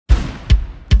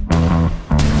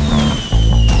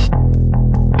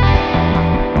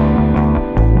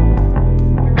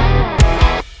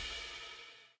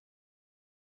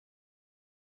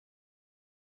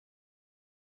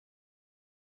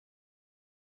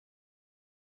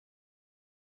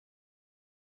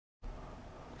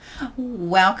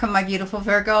Welcome, my beautiful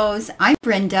Virgos. I'm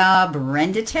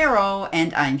Brenda Tarot,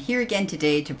 and I'm here again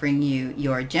today to bring you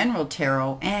your general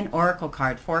tarot and oracle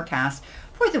card forecast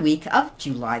for the week of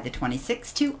July the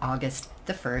 26th to August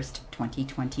the 1st,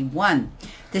 2021.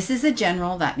 This is a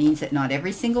general. That means that not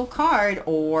every single card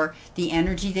or the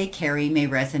energy they carry may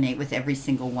resonate with every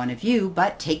single one of you,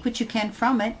 but take what you can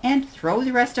from it and throw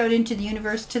the rest out into the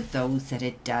universe to those that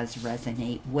it does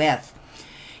resonate with.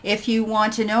 If you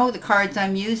want to know the cards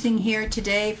I'm using here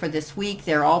today for this week,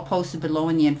 they're all posted below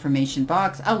in the information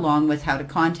box, along with how to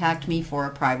contact me for a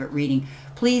private reading.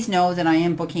 Please know that I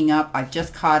am booking up. I've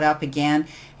just caught up again,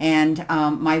 and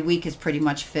my week is pretty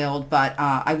much filled, but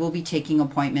I will be taking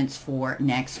appointments for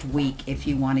next week if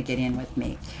you want to get in with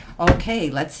me. Okay,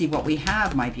 let's see what we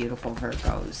have, my beautiful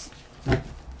Virgos.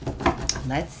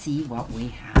 Let's see what we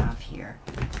have here.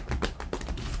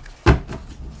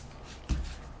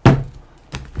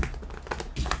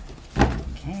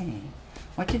 Okay,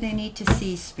 what do they need to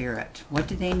see, Spirit? What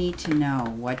do they need to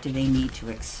know? What do they need to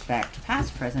expect?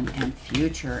 Past, present, and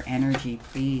future energy,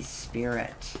 please,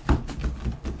 Spirit.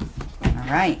 All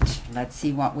right, let's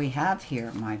see what we have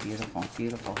here, my beautiful,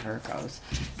 beautiful Virgos.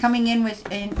 Coming in with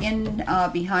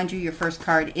behind you, your first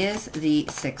card is the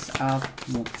Six of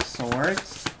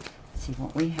Swords. Let's see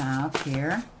what we have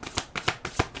here.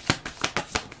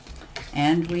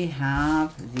 And we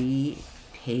have the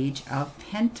Page of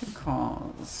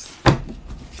Pentacles.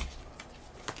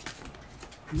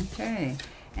 Okay,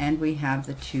 and we have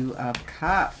the Two of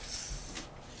Cups.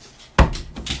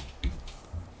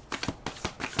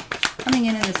 Coming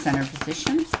in the center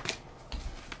position.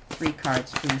 3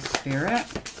 cards, please, Spirit.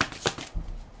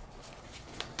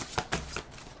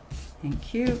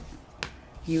 Thank you.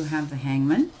 You have the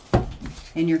Hangman.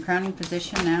 In your crowning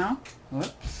position now.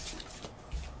 Whoops.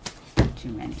 Too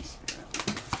many, Spirit.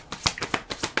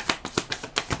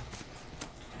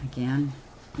 Again,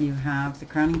 you have the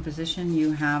crowning position,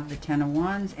 you have the Ten of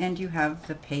Wands, and you have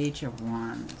the Page of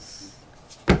Wands.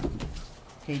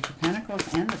 Page of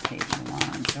Pentacles and the Page of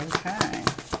Wands. Okay.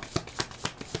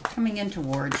 Coming in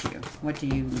towards you. What do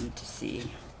you need to see?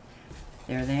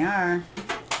 There they are.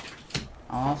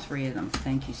 All 3 of them.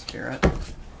 Thank you, Spirit.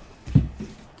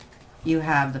 You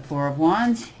have the Four of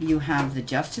Wands, you have the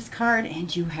Justice card,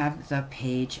 and you have the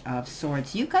Page of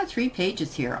Swords. You've got 3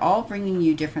 pages here, all bringing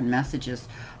you different messages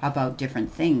about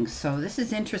different things. So this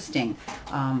is interesting.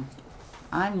 I'm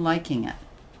liking it.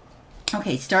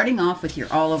 Okay, starting off with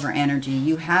your all-over energy,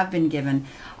 you have been given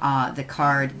the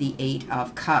card, the Eight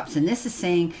of Cups. And this is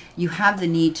saying you have the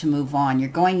need to move on. You're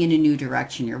going in a new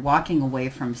direction. You're walking away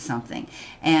from something.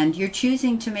 And you're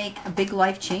choosing to make big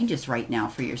life changes right now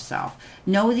for yourself.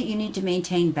 Know that you need to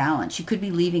maintain balance. You could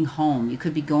be leaving home. You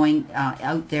could be going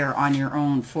out there on your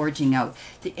own, forging out.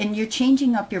 And you're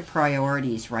changing up your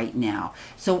priorities right now.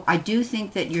 So I do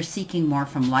think that you're seeking more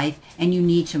from life, and you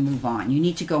need to move on. You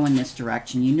need to go in this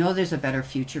direction. You know there's a better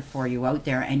future for you out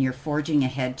there, and you're forging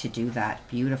ahead to do that.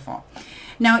 Beautiful.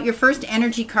 Now, your first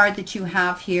energy card that you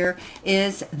have here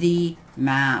is the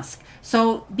Mask.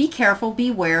 So be careful,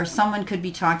 beware. Someone could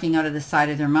be talking out of the side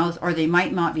of their mouth, or they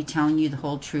might not be telling you the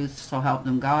whole truth, so help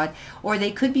them God, or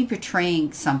they could be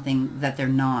portraying something that they're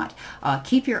not.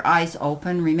 Keep your eyes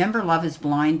open. Remember, love is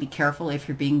blind. Be careful if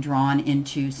you're being drawn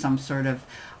into some sort of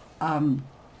an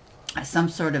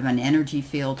energy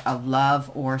field of love,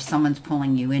 or someone's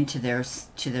pulling you into their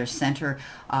center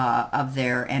of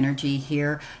their energy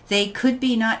here. They could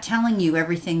be not telling you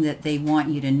everything that they want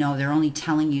you to know. They're only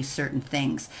telling you certain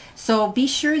things. So be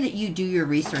sure that you do your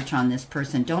research on this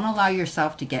person. Don't allow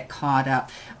yourself to get caught up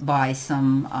by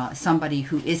somebody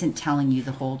who isn't telling you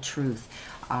the whole truth.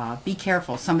 Be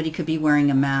careful. Somebody could be wearing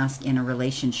a mask in a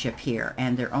relationship here,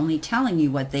 and they're only telling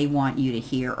you what they want you to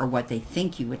hear or what they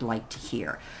think you would like to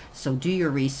hear. So do your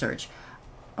research.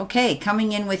 Okay,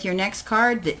 coming in with your next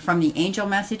card from the angel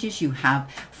messages, you have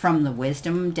from the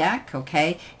wisdom deck,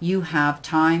 okay, you have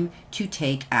time to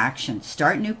take action.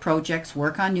 Start new projects,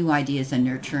 work on new ideas, and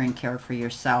nurture and care for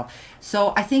yourself.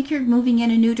 So I think you're moving in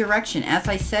a new direction. As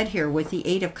I said here with the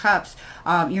Eight of Cups,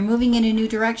 you're moving in a new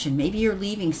direction. Maybe you're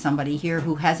leaving somebody here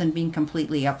who hasn't been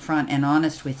completely upfront and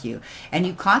honest with you, and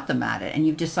you caught them at it, and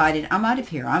you've decided, I'm out of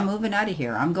here, I'm moving out of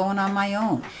here, I'm going on my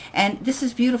own. And this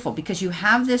is beautiful because you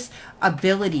have this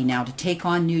ability now to take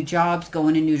on new jobs, go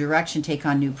in a new direction, take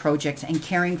on new projects, and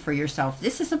caring for yourself.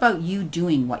 This is about you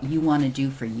doing what you want to do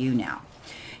for you now.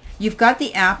 you've got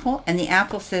the apple, and the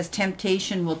apple says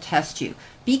temptation will test you.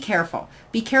 Be careful.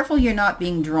 Be careful you're not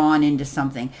being drawn into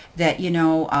something that,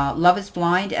 love is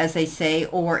blind, as they say,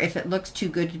 or if it looks too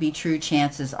good to be true,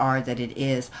 chances are that it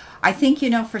is. I think,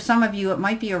 for some of you, it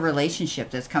might be a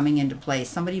relationship that's coming into play.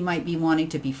 Somebody might be wanting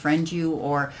to befriend you,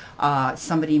 or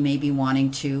somebody may be wanting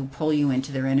to pull you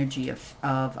into their energy of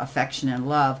affection and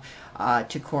love.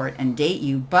 To court and date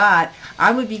you, but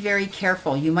I would be very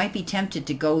careful. You might be tempted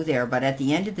to go there, but at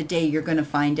the end of the day, you're going to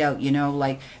find out,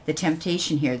 like the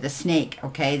temptation here, the snake,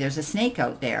 okay? There's a snake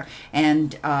out there,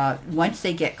 and once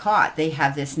they get caught, they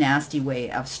have this nasty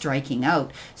way of striking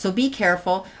out. So be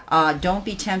careful. Don't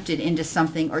be tempted into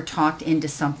something or talked into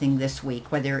something this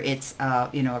week, whether it's,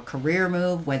 a career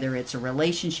move, whether it's a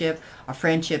relationship, a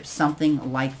friendship,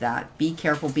 something like that. Be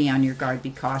careful, be on your guard, be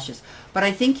cautious. But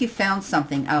I think you found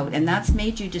something out, and that's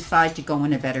made you decide to go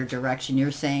in a better direction.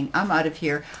 You're saying, I'm out of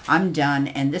here, I'm done,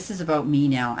 and this is about me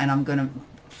now, and I'm going to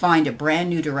find a brand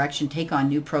new direction, take on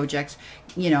new projects,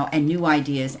 and new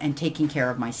ideas, and taking care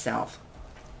of myself.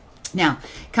 Now,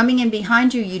 coming in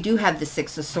behind you, you do have the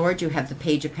Six of Swords, you have the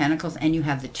Page of Pentacles, and you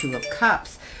have the Two of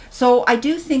Cups. So I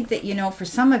do think that, for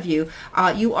some of you,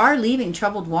 you are leaving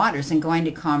troubled waters and going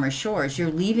to calmer shores.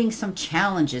 You're leaving some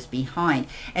challenges behind.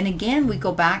 And again, we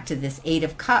go back to this Eight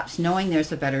of Cups, knowing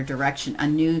there's a better direction, a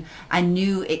new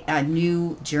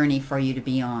journey for you to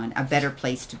be on, a better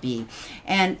place to be.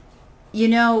 And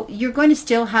you're going to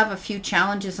still have a few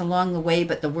challenges along the way,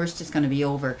 but the worst is going to be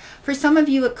over. For some of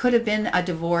you, it could have been a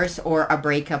divorce or a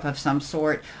breakup of some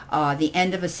sort, the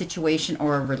end of a situation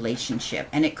or a relationship.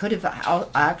 And it could have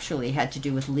actually had to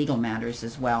do with legal matters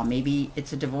as well. Maybe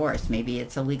it's a divorce. Maybe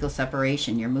it's a legal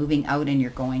separation. You're moving out and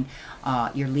you're going,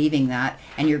 you're leaving that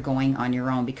and you're going on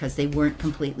your own because they weren't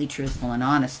completely truthful and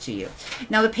honest to you.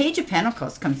 Now, the Page of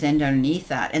Pentacles comes in underneath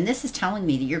that. And this is telling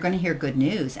me that you're going to hear good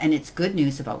news, and it's good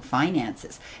news about finance.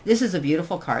 This is a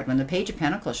beautiful card. When the Page of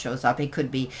Pentacles shows up, it could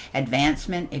be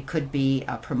advancement, it could be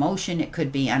a promotion, it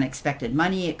could be unexpected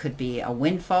money, it could be a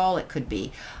windfall, it could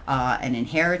be an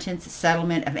inheritance, a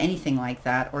settlement of anything like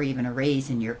that, or even a raise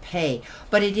in your pay.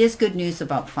 But it is good news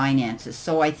about finances.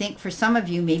 So I think for some of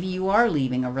you, maybe you are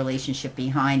leaving a relationship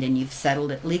behind and you've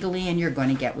settled it legally and you're going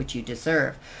to get what you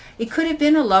deserve. It could have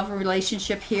been a love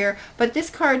relationship here, but this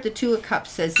card, the Two of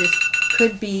Cups, says this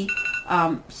could be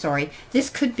this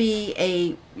could be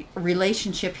a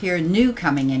relationship here, new,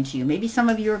 coming into you. Maybe some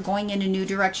of you are going in a new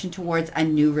direction towards a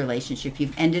new relationship.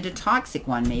 You've ended a toxic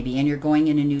one maybe, and you're going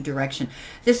in a new direction.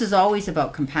 This is always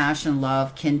about compassion,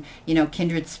 love,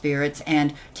 kindred spirits,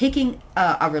 and taking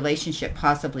a relationship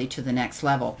possibly to the next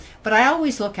level. But I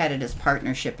always look at it as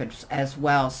partnership as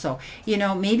well. So,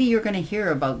 maybe you're going to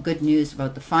hear about good news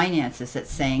about the finances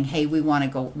that's saying, hey, we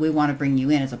want to bring you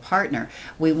in as a partner.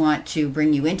 We want to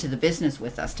bring you into the business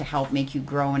with us to help make you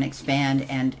grow and expand,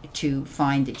 and to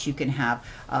find that you can have,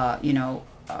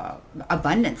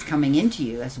 abundance coming into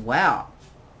you as well.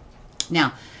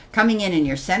 Now, coming in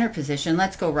your center position,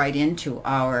 let's go right into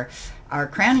our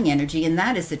crowning energy, and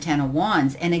that is the Ten of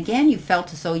Wands. And again, you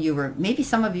felt as though maybe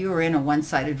some of you were in a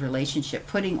one-sided relationship,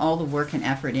 putting all the work and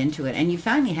effort into it, and you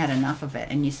finally had enough of it,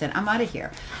 and you said, I'm out of here.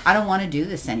 I don't want to do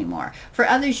this anymore. For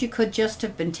others, you could just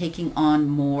have been taking on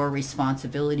more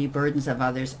responsibility, burdens of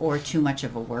others, or too much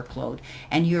of a workload,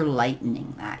 and you're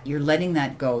lightening that. You're letting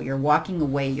that go. You're walking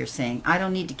away. You're saying, I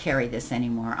don't need to carry this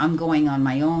anymore. I'm going on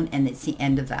my own, and it's the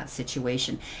end of that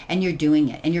situation, and you're doing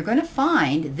it. And you're going to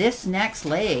find this next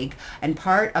leg and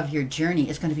part of your journey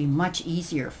is going to be much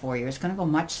easier for you. It's going to go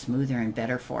much smoother and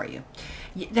better for you.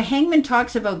 The Hangman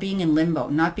talks about being in limbo,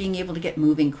 not being able to get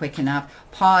moving quick enough,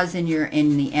 pause in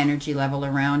the energy level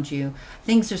around you.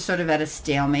 Things are sort of at a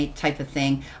stalemate type of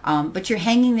thing, but you're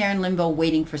hanging there in limbo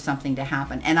waiting for something to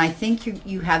happen. And I think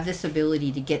you have this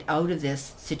ability to get out of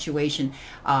this situation,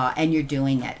 and you're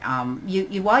doing it.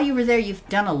 While you were there, you've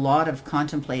done a lot of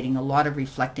contemplating, a lot of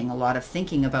reflecting, a lot of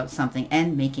thinking about something,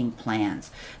 and making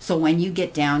plans. So when you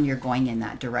get down, you're going in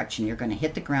that direction. You're going to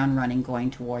hit the ground running,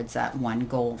 going towards that one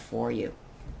goal for you.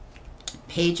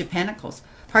 Page of Pentacles.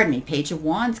 Page of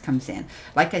Wands comes in.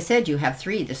 Like I said, you have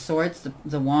three, the Swords,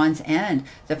 the Wands, and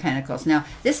the Pentacles. Now,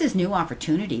 this is new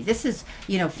opportunity. This is,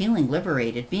 feeling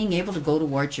liberated, being able to go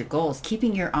towards your goals,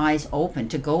 keeping your eyes open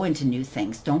to go into new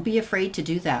things. Don't be afraid to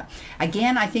do that.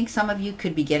 Again, I think some of you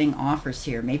could be getting offers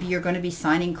here. Maybe you're going to be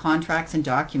signing contracts and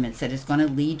documents that is going to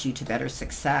lead you to better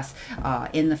success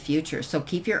in the future. So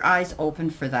keep your eyes open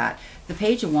for that. The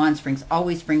Page of Wands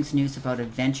always brings news about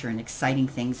adventure and exciting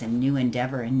things and new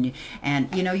endeavor and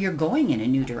you know, you're going in a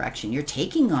new direction. You're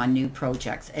taking on new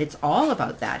projects. It's all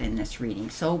about that in this reading.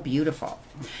 So beautiful.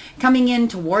 Coming in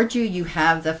toward you, you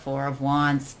have the Four of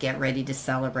Wands. Get ready to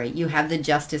celebrate. You have the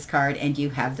Justice card, and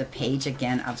you have the Page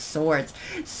again of Swords.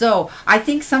 So I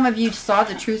think some of you saw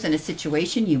the truth in a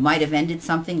situation. You might have ended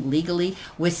something legally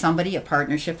with somebody, a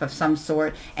partnership of some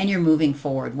sort, and you're moving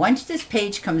forward. Once this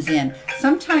page comes in,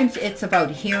 sometimes it's about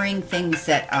hearing things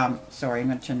that, sorry, I'm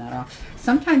going to turn that off.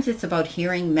 Sometimes it's about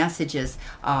hearing messages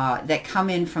that come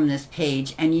in from this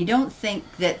page, and you don't think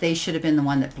that they should have been the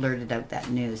one that blurted out that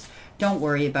news. Don't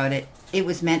worry about it. It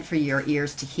was meant for your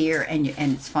ears to hear, and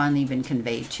it's finally been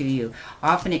conveyed to you.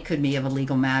 Often it could be of a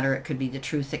legal matter. It could be the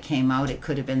truth that came out. It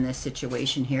could have been this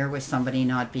situation here with somebody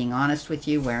not being honest with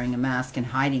you, wearing a mask and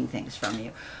hiding things from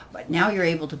you. But now you're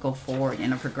able to go forward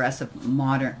in a progressive,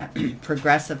 modern,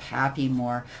 progressive, happy,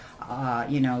 more,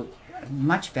 you know,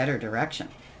 much better direction.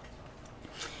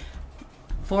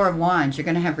 Four of Wands, you're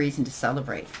going to have reason to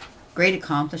celebrate. Great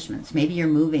accomplishments. Maybe you're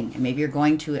moving, and maybe you're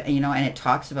going to, you know, and it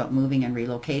talks about moving and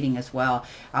relocating as well,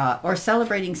 or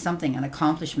celebrating something, an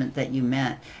accomplishment that you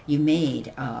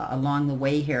made along the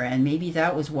way here. And maybe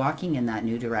that was walking in that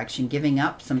new direction, giving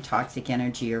up some toxic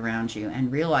energy around you and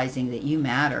realizing that you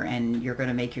matter and you're going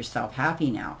to make yourself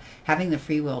happy now, having the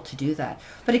free will to do that.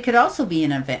 But it could also be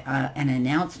an event, an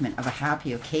announcement of a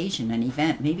happy occasion, an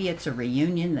event. Maybe it's a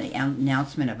reunion, the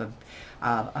announcement of a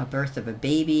birth of a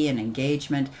baby, an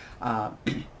engagement, a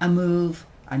move,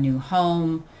 a new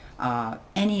home,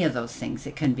 any of those things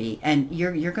it can be. And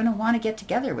you're going to want to get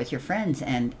together with your friends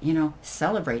and, you know,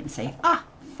 celebrate and say, ah,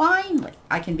 finally,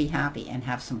 I can be happy and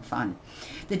have some fun.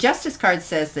 The Justice card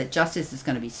says that justice is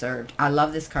going to be served. I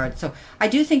love this card. So I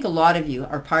do think a lot of you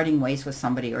are parting ways with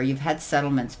somebody, or you've had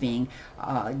settlements being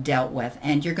dealt with,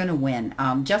 and you're going to win.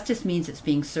 Justice means it's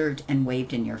being served and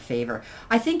waived in your favor.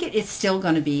 I think it is still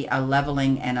going to be a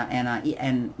leveling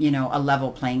and you know, a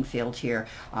level playing field here.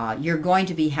 You're going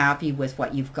to be happy with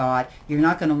what you've got. You're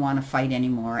not going to want to fight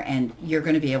anymore, and you're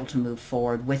going to be able to move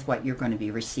forward with what you're going to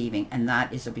be receiving, and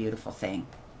that is a beautiful thing.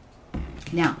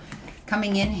 Now,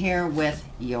 coming in here with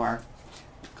your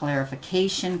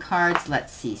clarification cards,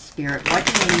 let's see, Spirit, what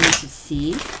do they need to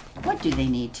see? What do they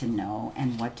need to know?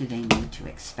 And what do they need to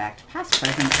expect? Past,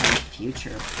 present, and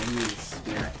future, please,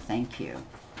 Spirit. Thank you.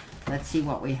 Let's see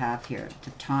what we have here to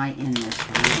tie in this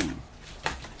reading.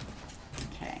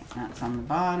 Okay, that's on the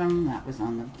bottom, that was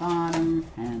on the bottom,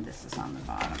 and this is on the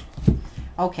bottom.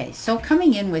 Okay, so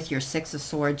coming in with your Six of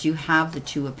Swords, you have the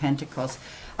Two of Pentacles.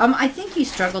 I think you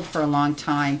struggled for a long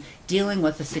time dealing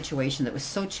with a situation that was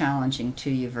so challenging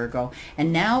to you, Virgo.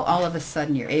 And now all of a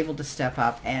sudden you're able to step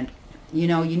up and, you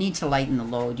know, you need to lighten the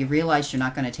load. You realize you're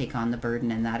not going to take on the burden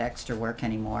and that extra work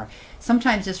anymore.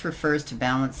 Sometimes this refers to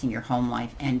balancing your home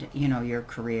life and, you know, your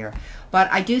career.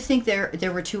 But I do think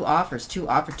there were two offers, two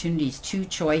opportunities, two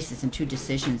choices, and two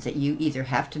decisions that you either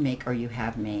have to make or you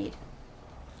have made.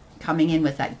 Coming in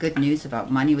with that good news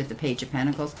about money with the Page of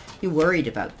Pentacles, you worried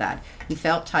about that. You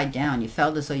felt tied down. You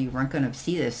felt as though you weren't going to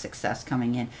see this success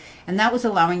coming in. And that was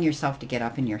allowing yourself to get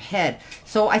up in your head.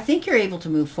 So I think you're able to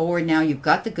move forward now. You've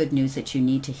got the good news that you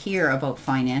need to hear about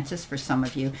finances for some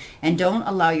of you. And don't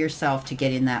allow yourself to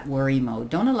get in that worry mode.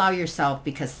 Don't allow yourself,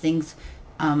 because things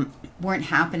weren't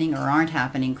happening or aren't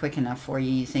happening quick enough for you,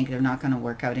 you think they're not going to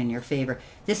work out in your favor.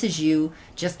 This is you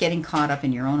just getting caught up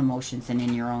in your own emotions and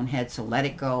in your own head, so let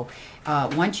it go.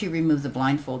 Once you remove the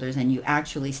blindfolders and you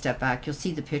actually step back, you'll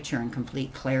see the picture in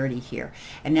complete clarity here,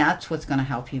 and that's what's going to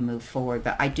help you move forward.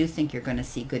 But I do think you're going to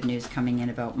see good news coming in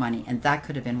about money, and that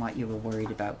could have been what you were worried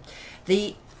about.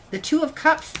 The Two of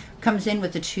Cups comes in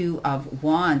with the Two of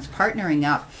Wands, partnering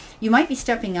up. You might be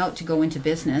stepping out to go into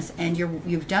business, and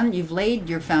you've laid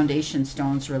your foundation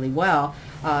stones really well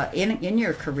in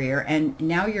your career, and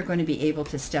now you're going to be able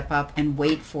to step up and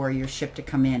wait for your ship to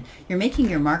come in. You're making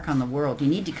your mark on the world. You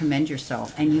need to commend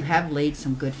yourself, and you have laid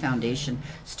some good foundation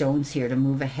stones here to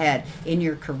move ahead in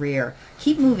your career.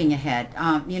 Keep moving ahead.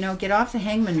 You know, get off the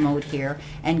hangman mode here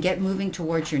and get moving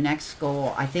towards your next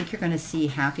goal. I think you're going to see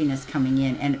happiness coming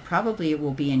in, and probably it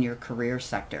will be in your career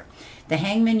sector. The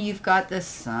Hangman, you've got the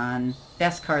Sun,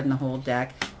 best card in the whole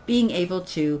deck. Being able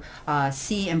to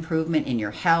see improvement in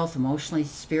your health, emotionally,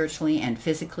 spiritually, and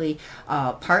physically.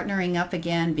 Partnering up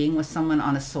again, being with someone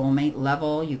on a soulmate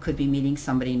level. You could be meeting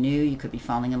somebody new. You could be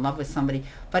falling in love with somebody.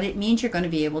 But it means you're going to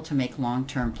be able to make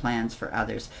long-term plans for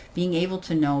others. Being able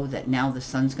to know that now the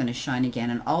sun's going to shine again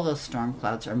and all those storm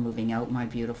clouds are moving out, my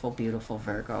beautiful, beautiful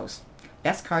Virgos.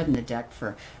 Best card in the deck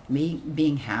for me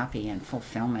being happy and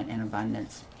fulfillment and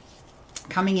abundance.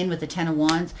 Coming in with the Ten of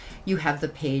Wands, you have the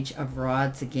Page of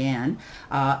Rods again,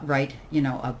 right,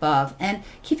 above, and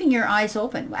keeping your eyes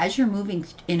open. As you're moving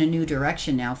in a new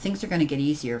direction now, things are going to get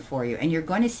easier for you, and you're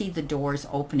going to see the doors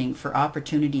opening for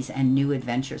opportunities and new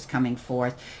adventures coming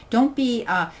forth. Don't be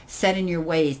set in your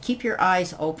ways. Keep your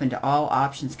eyes open to all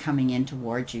options coming in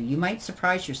towards you. You might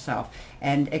surprise yourself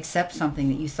and accept something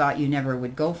that you thought you never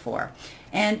would go for.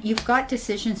 And you've got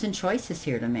decisions and choices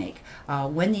here to make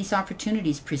when these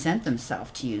opportunities present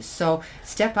themselves to you. So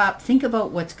step up, think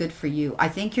about what's good for you. I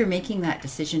think you're making that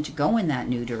decision to go in that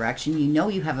new direction. You know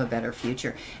you have a better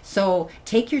future. So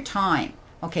take your time.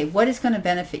 Okay, what is going to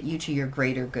benefit you to your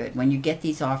greater good when you get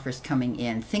these offers coming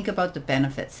in? Think about the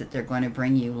benefits that they're going to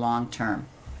bring you long term.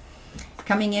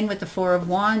 Coming in with the Four of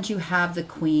Wands, you have the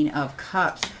Queen of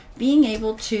Cups. Being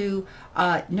able to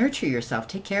nurture yourself,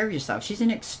 take care of yourself. She's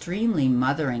an extremely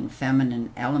mothering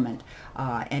feminine element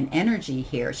and energy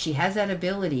here. She has that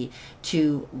ability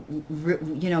to,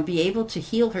 be able to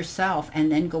heal herself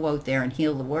and then go out there and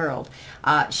heal the world.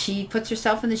 She puts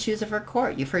herself in the shoes of her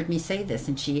court. You've heard me say this,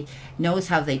 and she knows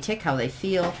how they tick, how they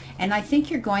feel. And I think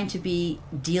you're going to be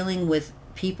dealing with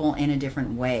people in a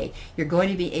different way. You're going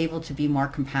to be able to be more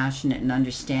compassionate and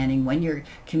understanding when you're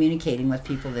communicating with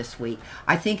people this week.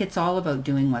 I think it's all about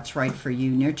doing what's right for you,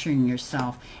 nurturing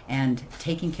yourself and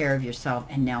taking care of yourself,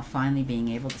 and now finally being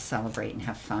able to celebrate and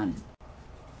have fun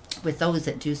with those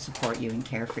that do support you and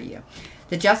care for you.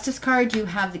 The Justice card, you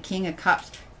have the King of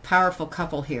Cups. Powerful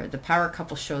couple here. The power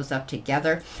couple shows up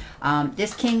together.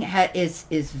 This king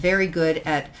is very good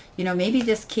at, maybe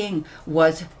this king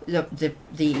was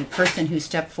the person who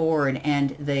stepped forward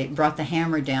and they brought the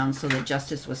hammer down so that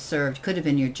justice was served. Could have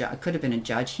been a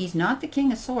judge. He's not the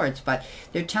King of Swords, but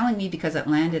they're telling me, because it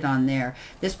landed on there,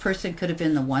 this person could have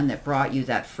been the one that brought you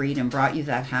that freedom, brought you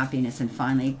that happiness, and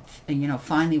finally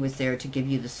was there to give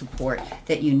you the support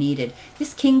that you needed.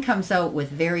 This king comes out with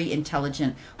very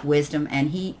intelligent wisdom, and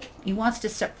he wants to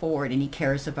step forward, and he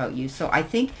cares about you. So I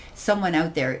think someone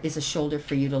out there is a shoulder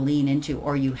for you to lean into,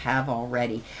 or you have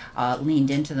already leaned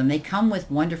into them. They come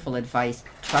with wonderful advice.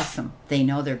 Trust them. They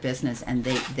know their business, and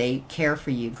they care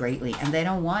for you greatly, and they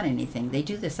don't want anything. They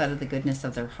do this out of the goodness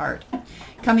of their heart.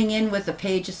 Coming in with the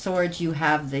Page of Swords, you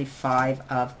have the Five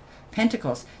of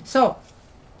Pentacles. So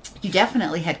you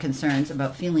definitely had concerns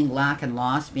about feeling lack and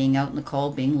loss, being out in the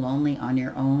cold, being lonely on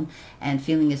your own, and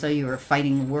feeling as though you were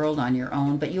fighting the world on your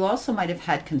own. But you also might have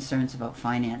had concerns about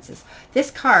finances. This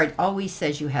card always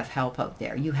says you have help out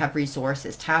there. You have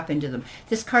resources. Tap into them.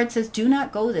 This card says, do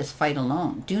not go this fight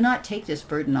alone. Do not take this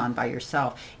burden on by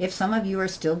yourself. If some of you are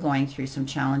still going through some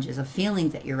challenges of feeling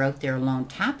that you're out there alone,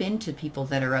 tap into people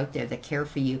that are out there that care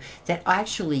for you, that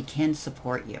actually can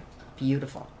support you.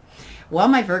 Beautiful. Well,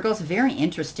 my Virgos, very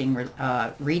interesting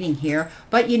reading here.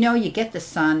 But you get the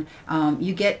Sun.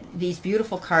 You get these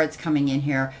beautiful cards coming in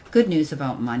here. Good news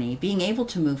about money, being able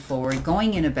to move forward,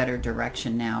 going in a better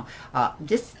direction now.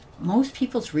 Most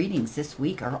people's readings this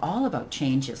week are all about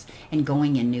changes and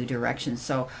going in new directions.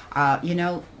 So,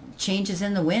 change is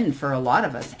in the wind for a lot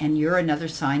of us, and you're another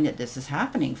sign that this is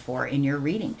happening for in your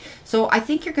reading. So I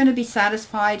think you're going to be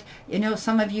satisfied.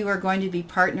 Some of you are going to be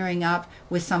partnering up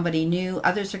with somebody new.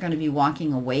 Others are going to be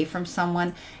walking away from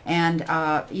someone, and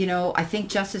I think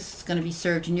justice is going to be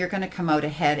served, and you're going to come out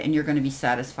ahead, and you're going to be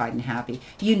satisfied and happy.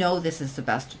 This is the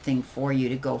best thing for you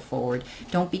to go forward.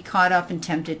 Don't be caught up and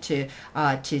tempted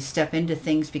to step into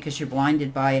things because you're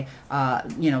blinded by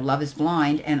love is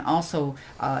blind, and also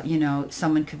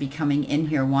someone could be coming in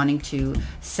here wanting to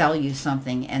sell you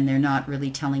something, and they're not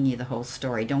really telling you the whole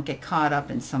story. Don't get caught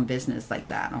up in some business like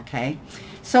that, okay?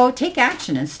 So take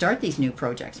action and start these new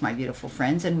projects, my beautiful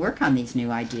friends, and work on these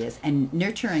new ideas and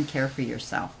nurture and care for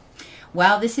yourself.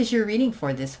 Well, this is your reading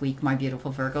for this week, my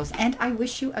beautiful Virgos, and I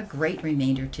wish you a great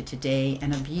remainder to today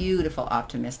and a beautiful,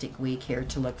 optimistic week here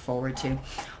to look forward to.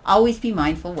 Always be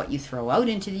mindful what you throw out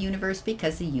into the universe,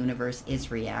 because the universe is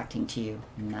reacting to you,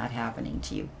 not happening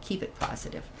to you. Keep it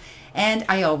positive. And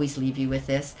I always leave you with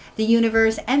this. The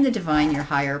universe and the divine, your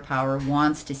higher power,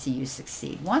 wants to see you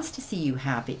succeed, wants to see you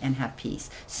happy and have peace.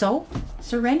 So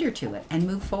surrender to it and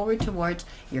move forward towards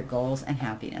your goals and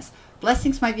happiness.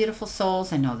 Blessings, my beautiful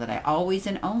souls, and know that I always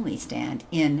and only stand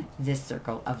in this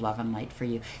circle of love and light for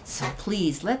you. So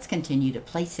please, let's continue to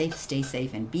play safe, stay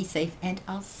safe, and be safe, and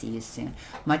I'll see you soon.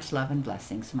 Much love and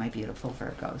blessings, my beautiful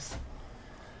Virgos.